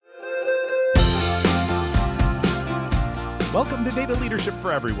Welcome to Data Leadership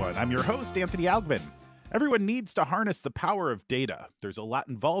for Everyone. I'm your host, Anthony Algman. Everyone needs to harness the power of data. There's a lot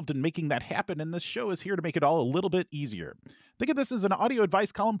involved in making that happen, and this show is here to make it all a little bit easier. Think of this as an audio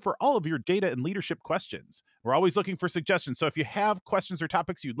advice column for all of your data and leadership questions. We're always looking for suggestions, so if you have questions or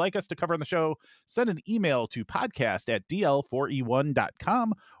topics you'd like us to cover on the show, send an email to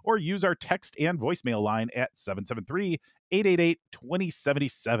podcast@dl4e1.com or use our text and voicemail line at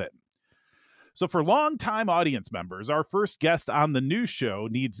 773-888-2077. So for longtime audience members, our first guest on the new show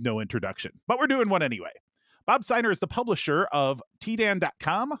needs no introduction, but we're doing one anyway. Bob Seiner is the publisher of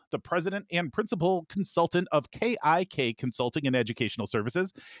TDAN.com, the president and principal consultant of KIK Consulting and Educational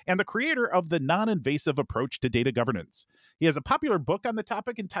Services, and the creator of the non-invasive approach to data governance. He has a popular book on the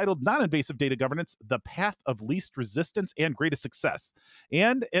topic entitled Non-Invasive Data Governance, The Path of Least Resistance and Greatest Success.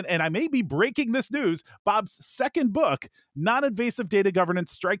 And I may be breaking this news, Bob's second book, Non-Invasive Data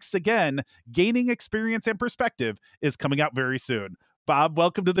Governance Strikes Again, Gaining Experience and Perspective, is coming out very soon. Bob,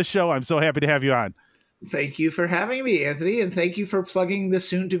 welcome to the show. I'm so happy to have you on. Thank you for having me, Anthony, and thank you for plugging the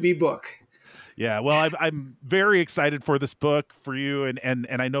soon-to-be book. Yeah, well, I'm very excited for this book for you, and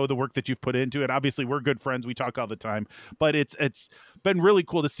I know the work that you've put into it. Obviously, we're good friends; we talk all the time. But it's been really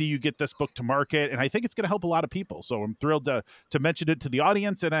cool to see you get this book to market, and I think it's going to help a lot of people. So I'm thrilled to mention it to the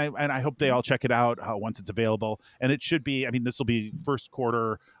audience, and I hope they all check it out once it's available. And it should be, I mean, this will be first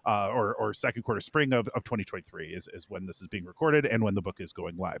quarter or second quarter, spring of 2023 is when this is being recorded and when the book is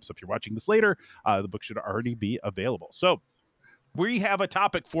going live. So if you're watching this later, the book should already be available. So we have a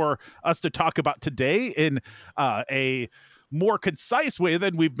topic for us to talk about today in a more concise way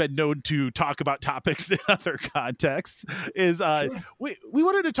than we've been known to talk about topics in other contexts. We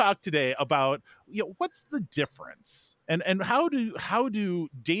wanted to talk today about, what's the difference and how do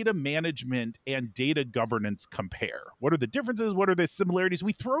data management and data governance compare? What are the differences? What are the similarities?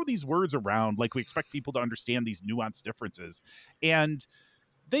 We throw these words around like we expect people to understand these nuanced differences, and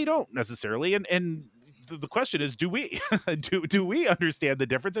they don't necessarily. And the question is, do we do we understand the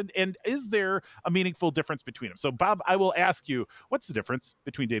difference, and is there a meaningful difference between them? So Bob, I will ask you, what's the difference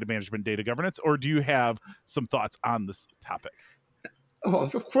between data management and data governance, or do you have some thoughts on this topic? Well,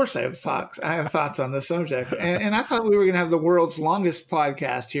 of course I have thoughts. I have thoughts on the subject, and I thought we were going to have the world's longest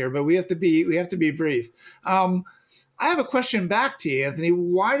podcast here, but we have to be brief. I have a question back to you, Anthony.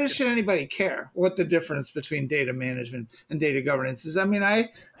 Why should anybody care what the difference between data management and data governance is? I mean,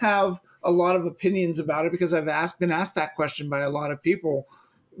 I have a lot of opinions about it because I've been asked that question by a lot of people.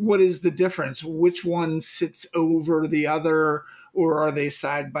 What is the difference? Which one sits over the other, or are they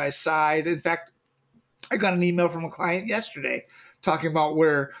side by side? In fact, I got an email from a client yesterday talking about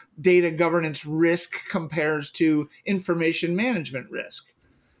where data governance risk compares to information management risk.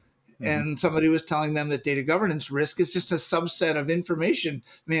 And somebody was telling them that data governance risk is just a subset of information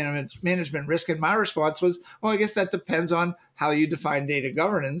management risk. And my response was, well, I guess that depends on how you define data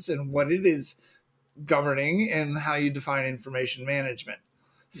governance and what it is governing and how you define information management.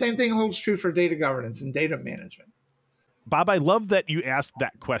 Same thing holds true for data governance and data management. Bob, I love that you asked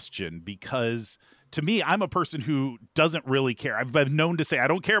that question because to me, I'm a person who doesn't really care. I've been known to say, I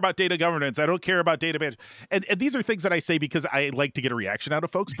don't care about data governance. I don't care about data management. And these are things that I say because I like to get a reaction out of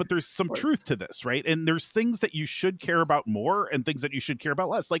folks, but there's some truth to this, right? And there's things that you should care about more and things that you should care about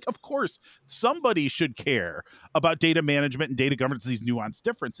less. Like, of course, somebody should care about data management and data governance, these nuanced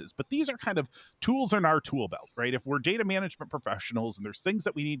differences, but these are kind of tools in our tool belt, right? If we're data management professionals and there's things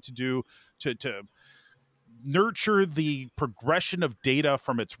that we need to do to nurture the progression of data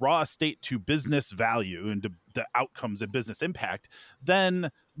from its raw state to business value and to the outcomes and business impact,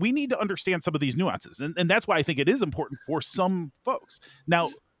 then we need to understand some of these nuances. And that's why I think it is important for some folks. Now,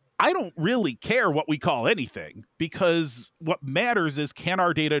 I don't really care what we call anything, because what matters is, can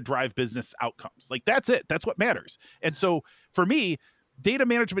our data drive business outcomes? Like, that's it. That's what matters. And so for me, data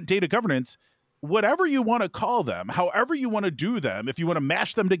management, data governance, whatever you want to call them, however you want to do them, if you want to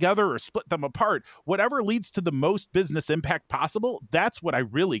mash them together or split them apart, whatever leads to the most business impact possible, that's what I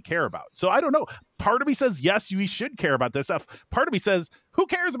really care about. So I don't know. Part of me says, yes, we should care about this stuff. Part of me says, who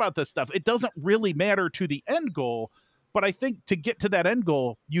cares about this stuff? It doesn't really matter to the end goal. But I think to get to that end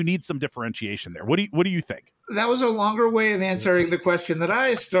goal, you need some differentiation there. What do you think? That was a longer way of answering the question that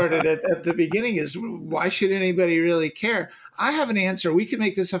I started at the beginning, is why should anybody really care? I have an answer. We can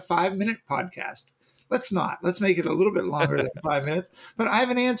make this a 5-minute podcast. Let's not. Let's make it a little bit longer than 5 minutes. But I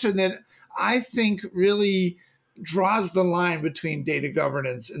have an answer that I think really draws the line between data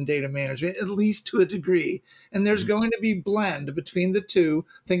governance and data management, at least to a degree. And there's going to be blend between the two.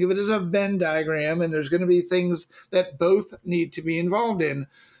 Think of it as a Venn diagram, and there's going to be things that both need to be involved in.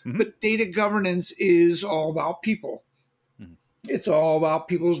 Mm-hmm. But data governance is all about people. Mm-hmm. It's all about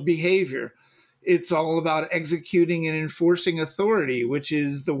people's behavior. It's all about executing and enforcing authority, which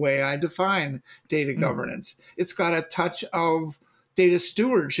is the way I define data governance. It's got a touch of data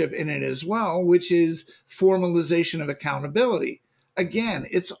stewardship in it as well, which is formalization of accountability. Again,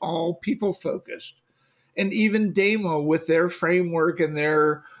 it's all people focused. And even DAMO with their framework and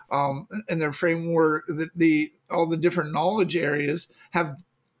their framework, all the different knowledge areas have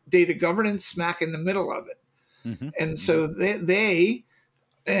data governance smack in the middle of it. And so they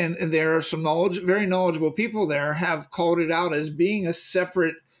and there are some very knowledgeable people there have called it out as being a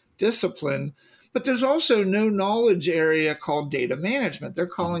separate discipline. But there's also no knowledge area called data management. They're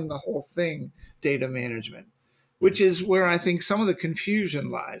calling the whole thing data management, which is where I think some of the confusion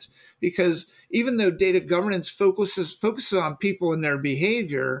lies. Because even though data governance focuses on people and their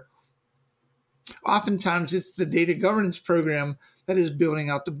behavior, oftentimes it's the data governance program that is building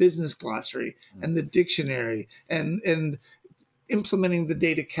out the business glossary and the dictionary and implementing the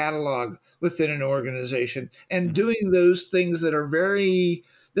data catalog within an organization and doing those things that are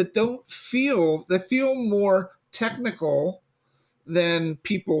that feel more technical than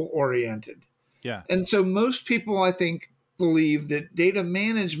people oriented. Yeah. And so most people, I think, believe that data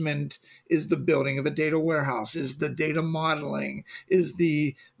management is the building of a data warehouse, is the data modeling, is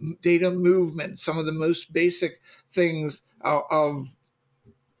the data movement, some of the most basic things of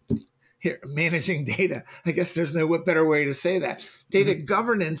managing data. I guess there's no better way to say that. Data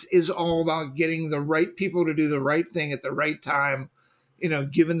governance is all about getting the right people to do the right thing at the right time,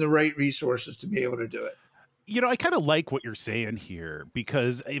 given the right resources to be able to do it. I kind of like what you're saying here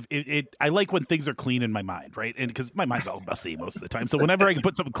because I like when things are clean in my mind, right? And because my mind's all messy most of the time. So whenever I can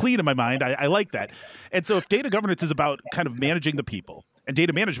put something clean in my mind, I like that. And so if data governance is about kind of managing the people and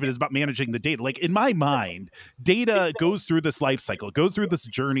data management is about managing the data, like in my mind, data goes through this life cycle, it goes through this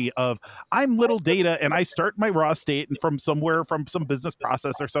journey of I'm little data and I start my raw state and from some business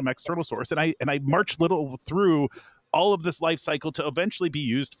process or some external source. And I march little through all of this life cycle to eventually be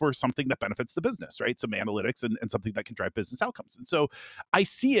used for something that benefits the business, right? Some analytics and something that can drive business outcomes. And so I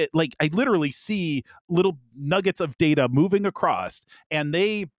see it like I literally see little nuggets of data moving across and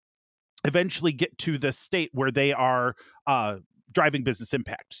they eventually get to this state where they are driving business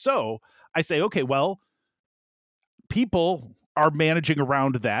impact. So I say, okay, well, people are managing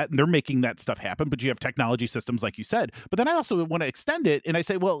around that and they're making that stuff happen, but you have technology systems like you said. But then I also want to extend it and I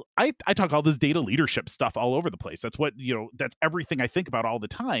say, well, I talk all this data leadership stuff all over the place. That's what, that's everything I think about all the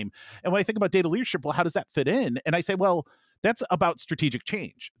time. And when I think about data leadership, well, how does that fit in? And I say, well, that's about strategic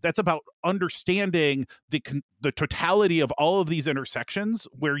change. That's about understanding the totality of all of these intersections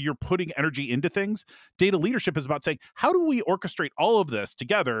where you're putting energy into things. Data leadership is about saying, how do we orchestrate all of this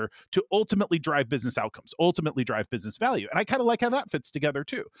together to ultimately drive business outcomes, ultimately drive business value? And I kind of like how that fits together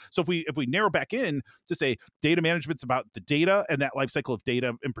too. So if we narrow back in to say data management's about the data and that life cycle of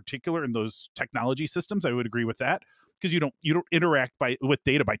data in particular and those technology systems, I would agree with that. Because you don't interact with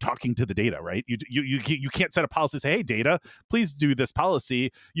data by talking to the data, right? You can't set a policy and say, hey, data, please do this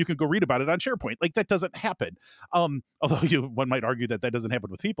policy. You can go read about it on SharePoint. Like that doesn't happen. Although one might argue that doesn't happen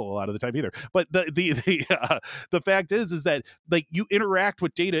with people a lot of the time either. But the fact is that like you interact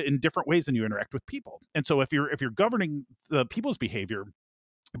with data in different ways than you interact with people. And so if you're governing the people's behavior,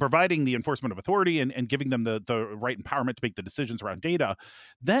 providing the enforcement of authority and giving them the right empowerment to make the decisions around data,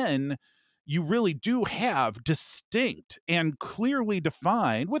 then you really do have distinct and clearly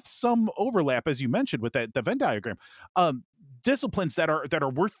defined, with some overlap, as you mentioned, with the Venn diagram, disciplines that are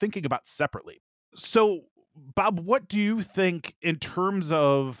worth thinking about separately. So, Bob, what do you think in terms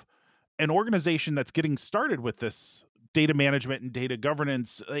of an organization that's getting started with this data management and data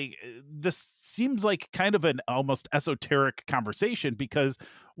governance? Like, this seems like kind of an almost esoteric conversation because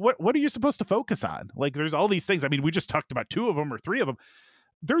what are you supposed to focus on? Like, there's all these things. I mean, we just talked about 2 of them or 3 of them.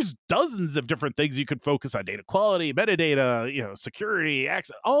 There's dozens of different things you could focus on: data quality, metadata, security,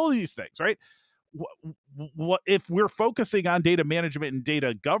 access, all these things, right? What if we're focusing on data management and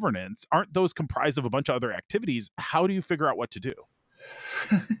data governance? Aren't those comprised of a bunch of other activities? How do you figure out what to do?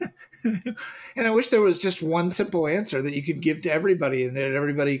 And I wish there was just one simple answer that you could give to everybody and that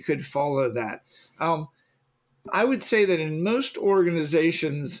everybody could follow that. I would say that in most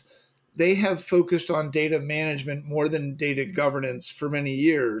organizations, they have focused on data management more than data governance for many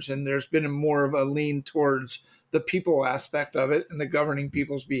years. And there's been more of a lean towards the people aspect of it and the governing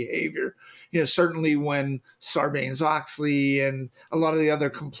people's behavior. Certainly when Sarbanes-Oxley and a lot of the other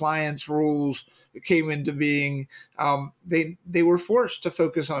compliance rules came into being, they were forced to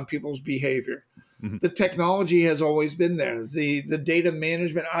focus on people's behavior. Mm-hmm. The technology has always been there. The data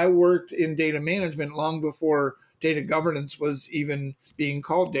management, I worked in data management long before data governance was even being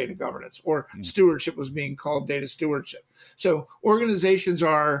called data governance, or stewardship was being called data stewardship. So organizations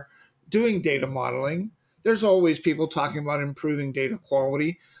are doing data modeling, there's always people talking about improving data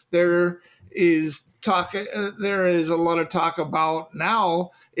quality. There is a lot of talk about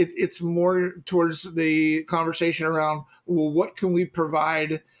now. It's more towards the conversation around, well, what can we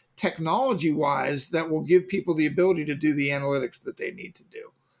provide technology wise that will give people the ability to do the analytics that they need to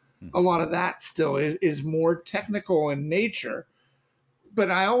do. A lot of that still is more technical in nature. But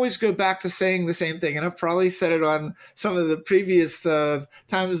I always go back to saying the same thing, and I've probably said it on some of the previous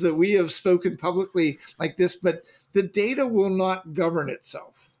times that we have spoken publicly like this, but the data will not govern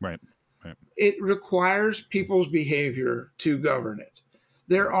itself. Right. It requires people's behavior to govern it.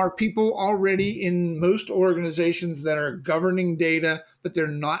 There are people already in most organizations that are governing data, but they're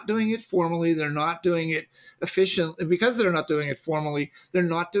not doing it formally. They're not doing it efficiently. Because they're not doing it formally, they're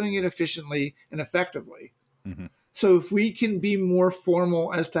not doing it efficiently and effectively. Mm-hmm. So if we can be more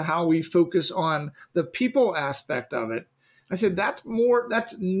formal as to how we focus on the people aspect of it, I said that's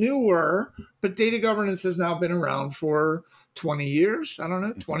newer, but data governance has now been around for 20 years. I don't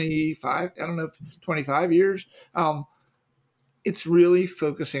know, 25. I don't know, 25 years. It's really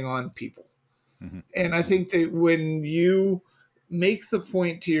focusing on people. Mm-hmm. And I think that when you make the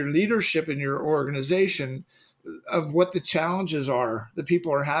point to your leadership in your organization of what the challenges are that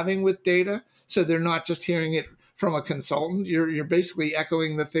people are having with data, so they're not just hearing it from a consultant, you're basically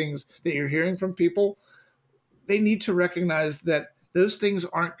echoing the things that you're hearing from people. They need to recognize that those things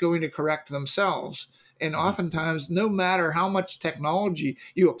aren't going to correct themselves. And oftentimes, no matter how much technology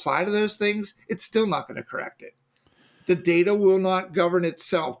you apply to those things, it's still not going to correct it. The data will not govern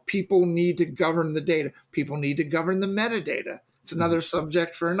itself. People need to govern the data. People need to govern the metadata. It's another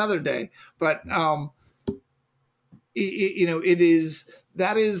subject for another day. But, that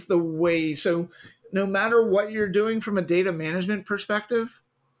is the way. So no matter what you're doing from a data management perspective,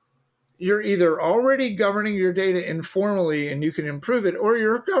 you're either already governing your data informally and you can improve it, or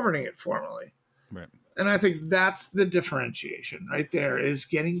you're governing it formally. Right. And I think that's the differentiation right there, is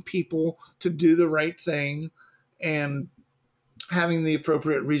getting people to do the right thing and having the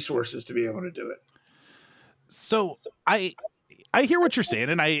appropriate resources to be able to do it. So I hear what you're saying,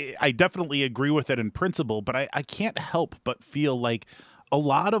 and I definitely agree with it in principle, but I can't help but feel like a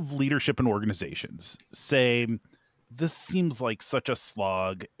lot of leadership in organizations say, this seems like such a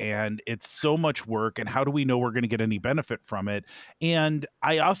slog and it's so much work, and how do we know we're going to get any benefit from it? And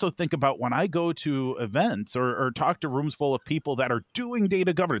I also think about when I go to events or talk to rooms full of people that are doing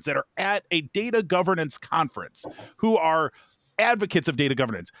data governance, that are at a data governance conference, who are advocates of data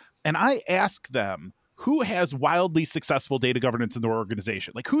governance, and I ask them, who has wildly successful data governance in their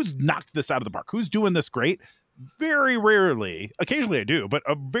organization? Like, who's knocked this out of the park? Who's doing this great? Very rarely, occasionally I do, but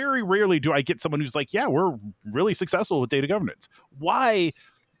very rarely do I get someone who's like, yeah, we're really successful with data governance. Why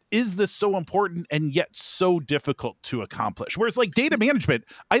is this so important and yet so difficult to accomplish? Whereas like data management,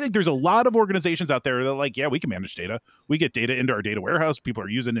 I think there's a lot of organizations out there that are like, yeah, we can manage data. We get data into our data warehouse. People are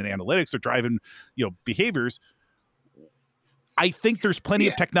using it in analytics. They're driving, behaviors. I think there's plenty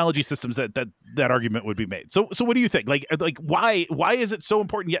of technology systems that argument would be made. So what do you think? Like why is it so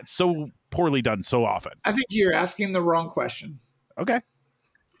important yet so poorly done so often? I think you're asking the wrong question. Okay.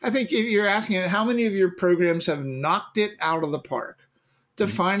 I think if you're asking how many of your programs have knocked it out of the park,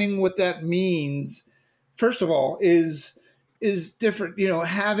 defining what that means, first of all, is different.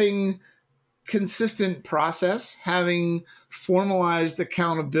 Having consistent process, having formalized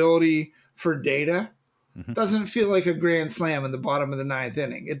accountability for data, doesn't feel like a grand slam in the bottom of the ninth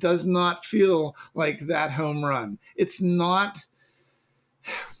inning. It does not feel like that home run. It's not.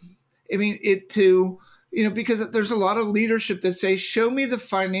 Because there's a lot of leadership that say, show me the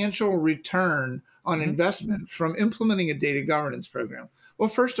financial return on investment from implementing a data governance program. Well,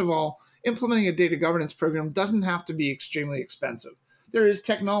 first of all, implementing a data governance program doesn't have to be extremely expensive. There is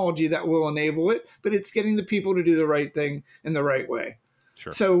technology that will enable it, but it's getting the people to do the right thing in the right way.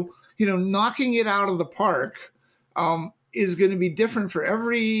 Sure. So, knocking it out of the park is going to be different for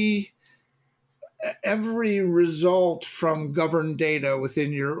every result from governed data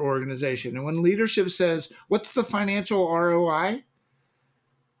within your organization. And when leadership says, what's the financial ROI?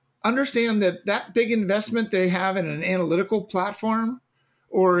 Understand that big investment they have in an analytical platform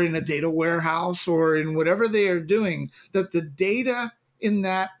or in a data warehouse or in whatever they are doing, that the data in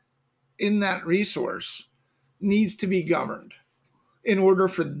that resource needs to be governed in order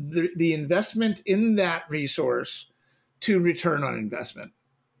for the investment in that resource to return on investment.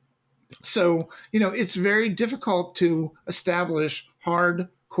 So, it's very difficult to establish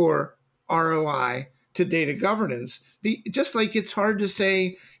hardcore ROI to data governance, just like it's hard to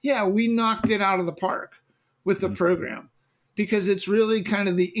say, yeah, we knocked it out of the park with the program, because it's really kind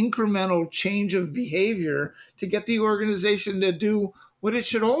of the incremental change of behavior to get the organization to do what it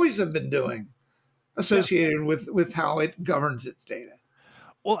should always have been doing associated with how it governs its data.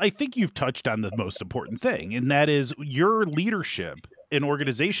 Well, I think you've touched on the most important thing, and that is your leadership in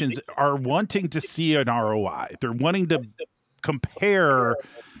organizations are wanting to see an ROI. They're wanting to compare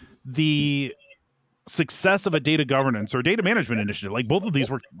the success of a data governance or data management initiative, like both of these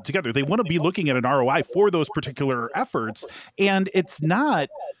work together. They want to be looking at an ROI for those particular efforts, and it's not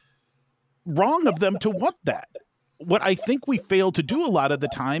wrong of them to want that. What I think we fail to do a lot of the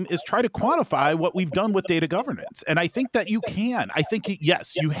time is try to quantify what we've done with data governance. And I think that you can. I think,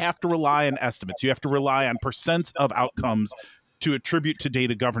 yes, you have to rely on estimates. You have to rely on percents of outcomes to attribute to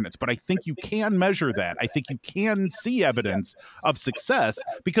data governance. But I think you can measure that. I think you can see evidence of success,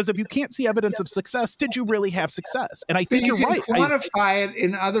 because if you can't see evidence of success, did you really have success? And I think you're right. Quantify it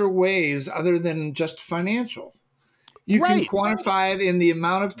in other ways other than just financial. You can quantify it in the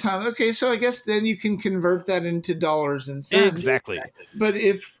amount of time. Okay, so I guess then you can convert that into dollars and cents. Exactly.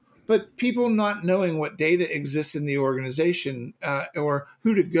 But people not knowing what data exists in the organization or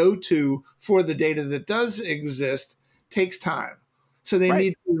who to go to for the data that does exist takes time. So they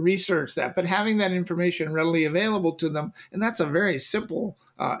need to research that. But having that information readily available to them, and that's a very simple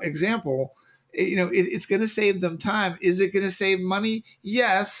example, it's going to save them time. Is it going to save money?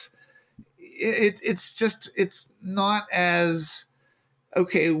 Yes. It's not as,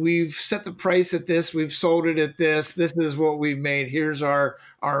 okay, we've set the price at this, we've sold it at this is what we've made, here's our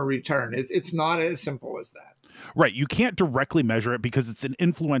return. It's not as simple as that. Right. You can't directly measure it because it's an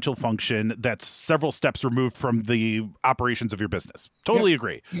influential function that's several steps removed from the operations of your business. Totally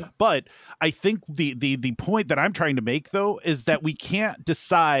agree. Yeah. But I think the point that I'm trying to make, though, is that we can't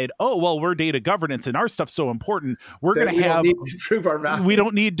decide, oh, well, we're data governance and our stuff's so important, we're going to have, prove our value. We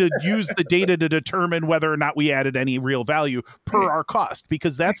don't need to use the data to determine whether or not we added any real value per our cost.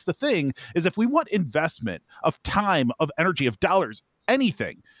 Because that's the thing, is if we want investment of time, of energy, of dollars,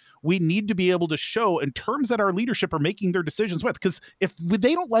 anything, we need to be able to show in terms that our leadership are making their decisions with. Because if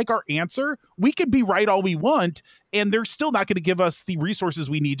they don't like our answer, we could be right all we want, and they're still not going to give us the resources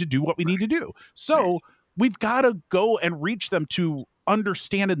we need to do what we need to do. So we've got to go and reach them to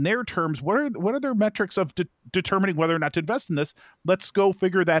understand in their terms, what are their metrics of determining whether or not to invest in this. Let's go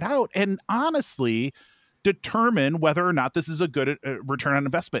figure that out. And honestly, determine whether or not this is a good return on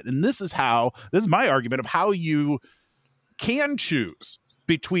investment. And this is my argument of how you can choose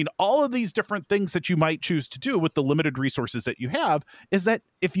between all of these different things that you might choose to do with the limited resources that you have, is that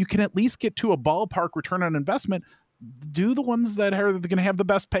if you can at least get to a ballpark return on investment, do the ones that are going to have the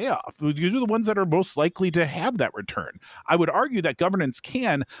best payoff. You do the ones that are most likely to have that return. I would argue that governance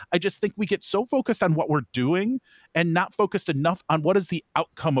can. I just think we get so focused on what we're doing and not focused enough on what is the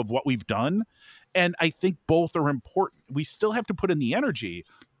outcome of what we've done. And I think both are important. We still have to put in the energy,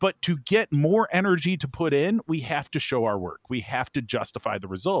 but to get more energy to put in, we have to show our work. We have to justify the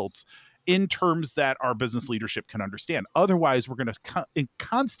results in terms that our business leadership can understand. Otherwise, we're going to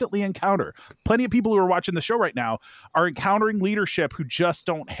constantly encounter, plenty of people who are watching the show right now are encountering leadership who just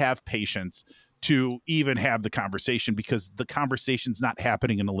don't have patience to even have the conversation, because the conversation's not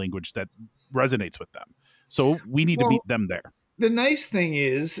happening in a language that resonates with them. So we need to meet them there. The nice thing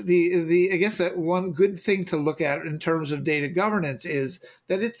is I guess that one good thing to look at in terms of data governance is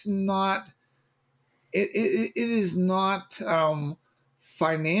that it's not, it is not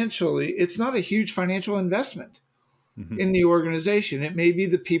financially, it's not a huge financial investment in the organization. It may be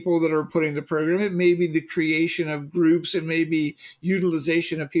the people that are putting the program, it may be the creation of groups, it may be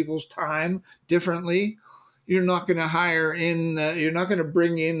utilization of people's time differently. You're not going to you're not going to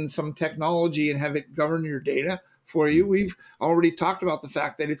bring in some technology and have it govern your data for you. We've already talked about the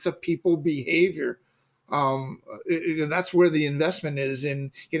fact that it's a people behavior. That's where the investment is,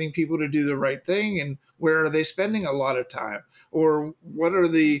 in getting people to do the right thing. And where are they spending a lot of time? Or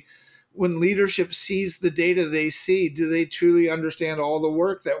when leadership sees the data they see, do they truly understand all the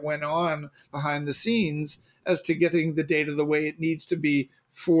work that went on behind the scenes as to getting the data the way it needs to be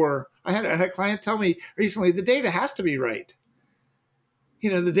for? I had a client tell me recently, the data has to be right.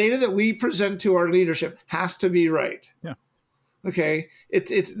 The data that we present to our leadership has to be right. Yeah. Okay.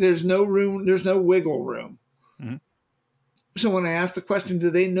 There's no room. There's no wiggle room. Mm-hmm. So when I ask the question, do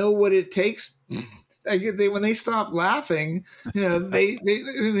they know what it takes? When they stop laughing,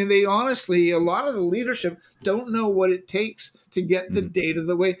 they honestly, a lot of the leadership don't know what it takes to get the data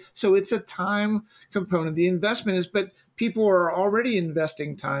the way. So it's a time component. The investment is, but people are already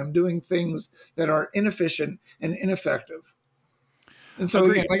investing time doing things that are inefficient and ineffective. And so,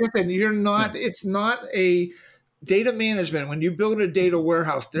 again, like I said, it's not a data management. When you build a data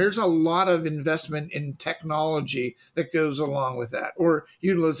warehouse, there's a lot of investment in technology that goes along with that, or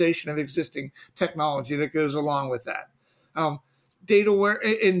utilization of existing technology that goes along with that.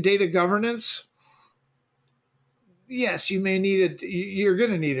 data governance, yes, you're going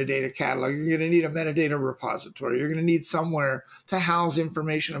to need a data catalog. You're going to need a metadata repository. You're going to need somewhere to house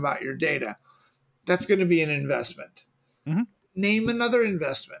information about your data. That's going to be an investment. Mm-hmm. Name another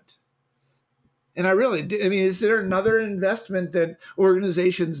investment. And is there another investment that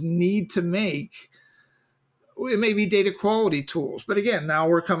organizations need to make? It may be data quality tools, but again, now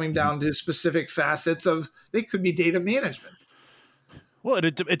we're coming down to specific facets of, they could be data management. Well,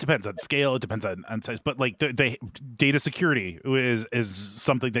 it depends on scale. It depends on size, but like the data security is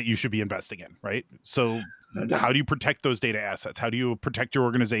something that you should be investing in, right? So how do you protect those data assets? How do you protect your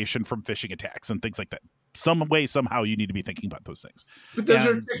organization from phishing attacks and things like that? Some way, somehow, you need to be thinking about those things. But those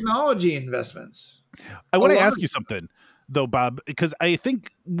are technology investments. I want to ask you something, though, Bob, because I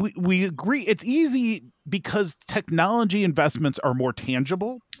think we agree it's easy because technology investments are more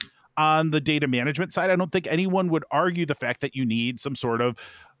tangible. On the data management side, I don't think anyone would argue the fact that you need some sort of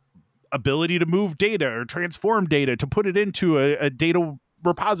ability to move data or transform data to put it into a data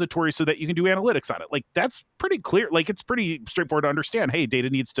repository so that you can do analytics on it. Like, that's pretty clear. Like, it's pretty straightforward to understand. Hey, data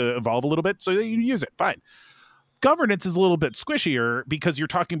needs to evolve a little bit so that you use it. Fine. Governance is a little bit squishier because you're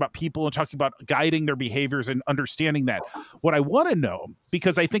talking about people and talking about guiding their behaviors and understanding that. What I want to know,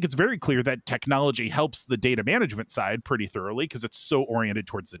 because I think it's very clear that technology helps the data management side pretty thoroughly because it's so oriented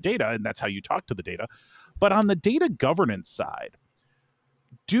towards the data and that's how you talk to the data. But on the data governance side,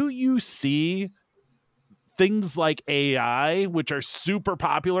 do you see things like AI, which are super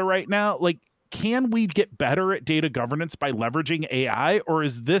popular right now? Like, can we get better at data governance by leveraging AI, or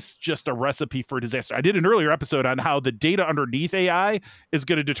is this just a recipe for disaster? I did an earlier episode on how the data underneath AI is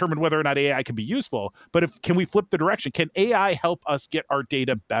going to determine whether or not AI can be useful. But can we flip the direction? Can AI help us get our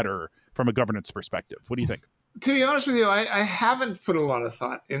data better from a governance perspective? What do you think? To be honest with you, I haven't put a lot of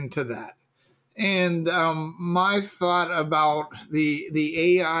thought into that. And my thought about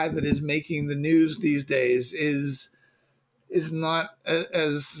the AI that is making the news these days is not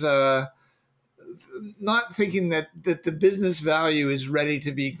as not thinking that the business value is ready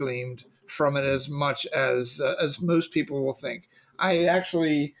to be gleaned from it as much as most people will think. I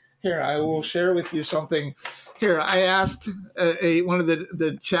actually, here, I will share with you something. Here, I asked one of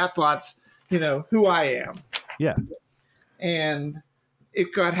the chatbots, who I am. Yeah. And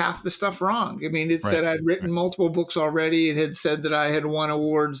it got half the stuff wrong. I mean, it said I'd written multiple books already. It had said that I had won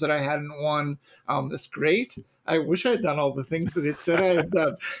awards that I hadn't won. That's great. I wish I had done all the things that it said I had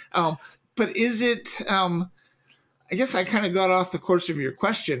done. But is it, I guess I kind of got off the course of your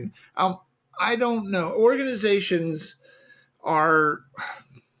question. I don't know. Organizations AI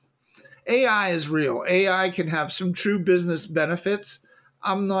is real. AI can have some true business benefits.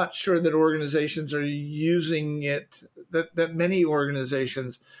 I'm not sure that organizations are using it, that many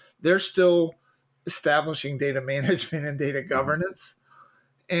organizations, they're still establishing data management and data governance.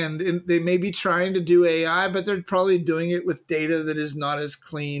 And they may be trying to do AI, but they're probably doing it with data that is not as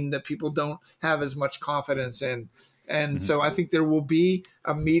clean, that people don't have as much confidence in. And so I think there will be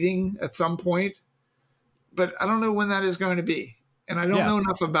a meeting at some point, but I don't know when that is going to be. And I don't know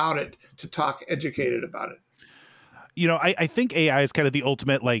enough about it to talk educated about it. I think AI is kind of the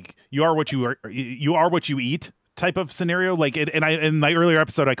ultimate, like, you are what you eat type of scenario. Like, in my earlier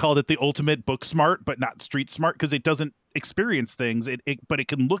episode, I called it the ultimate book smart, but not street smart, because it doesn't experience things, but it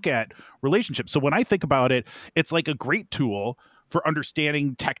can look at relationships. So when I think about it, it's like a great tool for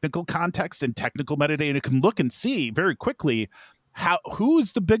understanding technical context and technical metadata. It can look and see very quickly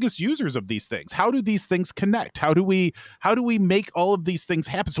who's the biggest users of these things. How do these things connect? How do we make all of these things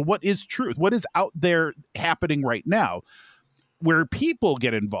happen? So what is truth? What is out there happening right now? Where people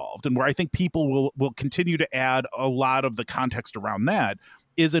get involved, and where I think people will continue to add a lot of the context around that,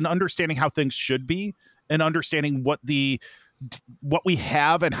 is an understanding how things should be, and understanding what we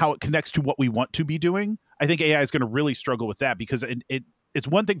have and how it connects to what we want to be doing. I think AI is going to really struggle with that, because it's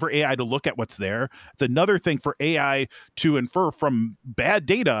one thing for AI to look at what's there. It's another thing for AI to infer from bad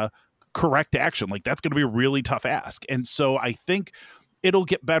data correct action. Like, that's going to be a really tough ask. And so I think it'll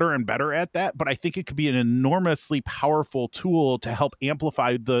get better and better at that, but I think it could be an enormously powerful tool to help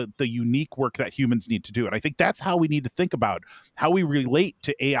amplify the unique work that humans need to do. And I think that's how we need to think about how we relate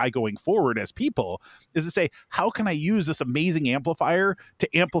to AI going forward as people, is to say, how can I use this amazing amplifier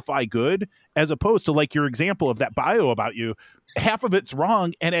to amplify good, as opposed to, like, your example of that bio about you, half of it's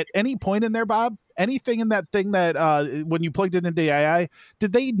wrong. And at any point in there, Bob, anything in that thing that when you plugged it into AI,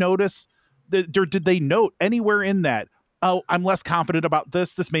 did they notice that, or did they note anywhere in that, oh, I'm less confident about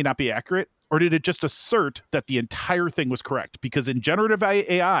this may not be accurate? Or did it just assert that the entire thing was correct? Because in generative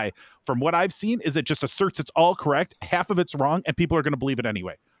AI, from what I've seen, is it just asserts it's all correct, half of it's wrong, and people are going to believe it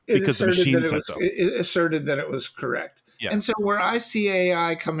anyway because the machine said so. It asserted that it was correct. Yeah. And so where I see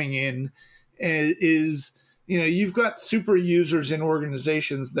AI coming in is, you've got super users in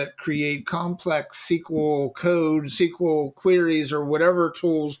organizations that create complex SQL code, SQL queries, or whatever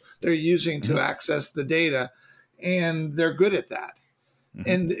tools they're using to access the data. And they're good at that.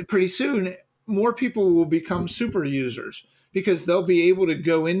 And pretty soon, more people will become super users because they'll be able to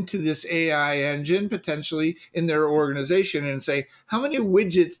go into this AI engine potentially in their organization and say, how many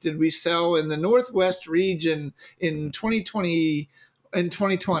widgets did we sell in the Northwest region in 2020 and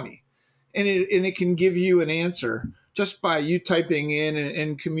 2020? And it can give you an answer just by you typing in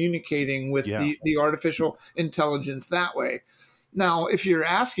and communicating with the artificial intelligence that way. Now, if you're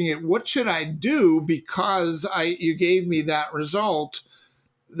asking it, what should I do because you gave me that result?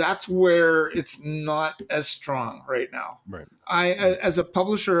 That's where it's not as strong right now. Right. As a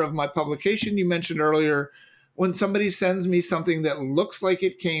publisher of my publication, you mentioned earlier, when somebody sends me something that looks like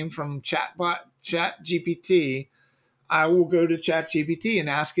it came from ChatGPT, I will go to ChatGPT and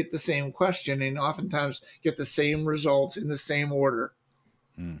ask it the same question and oftentimes get the same results in the same order.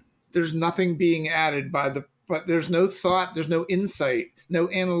 There's nothing being added but there's no thought, there's no insight, no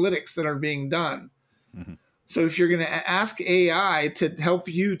analytics that are being done. So if you're going to ask AI to help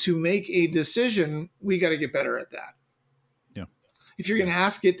you to make a decision, we got to get better at that. Yeah. If you're going to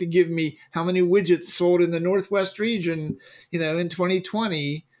ask it to give me how many widgets sold in the Northwest region, in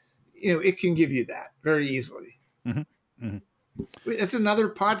 2020, it can give you that very easily. It's another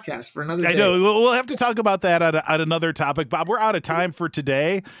podcast for another day. I know we'll have to talk about that on another topic, Bob. We're out of time for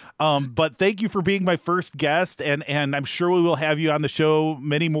today, but thank you for being my first guest, and I'm sure we will have you on the show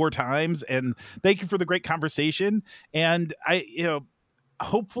many more times. And thank you for the great conversation. And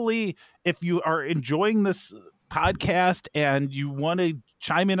hopefully, if you are enjoying this podcast and you want to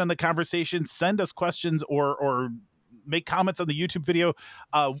chime in on the conversation, send us questions or make comments on the YouTube video,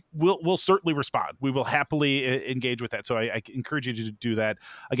 we'll certainly respond. We will happily engage with that. So I encourage you to do that.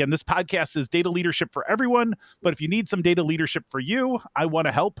 Again, this podcast is data leadership for everyone, but if you need some data leadership for you, I want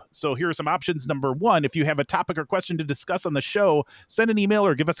to help. So here are some options. Number one, if you have a topic or question to discuss on the show, send an email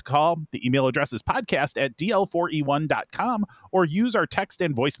or give us a call. The email address is podcast@dl4e1.com, or use our text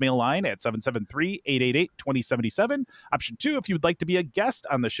and voicemail line at 773-888-2077. Option two, if you would like to be a guest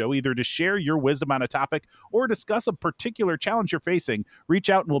on the show, either to share your wisdom on a topic or discuss a particular challenge you're facing, reach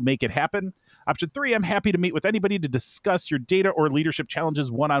out and we'll make it happen. Option three, I'm happy to meet with anybody to discuss your data or leadership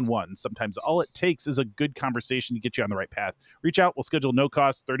challenges one-on-one. Sometimes all it takes is a good conversation to get you on the right path. Reach out, we'll schedule a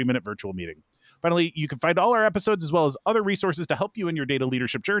no-cost 30-minute virtual meeting. Finally, you can find all our episodes as well as other resources to help you in your data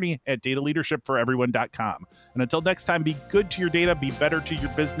leadership journey at dataleadershipforeveryone.com. And until next time, be good to your data, be better to your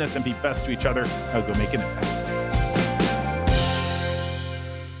business, and be best to each other. Now go make an impact.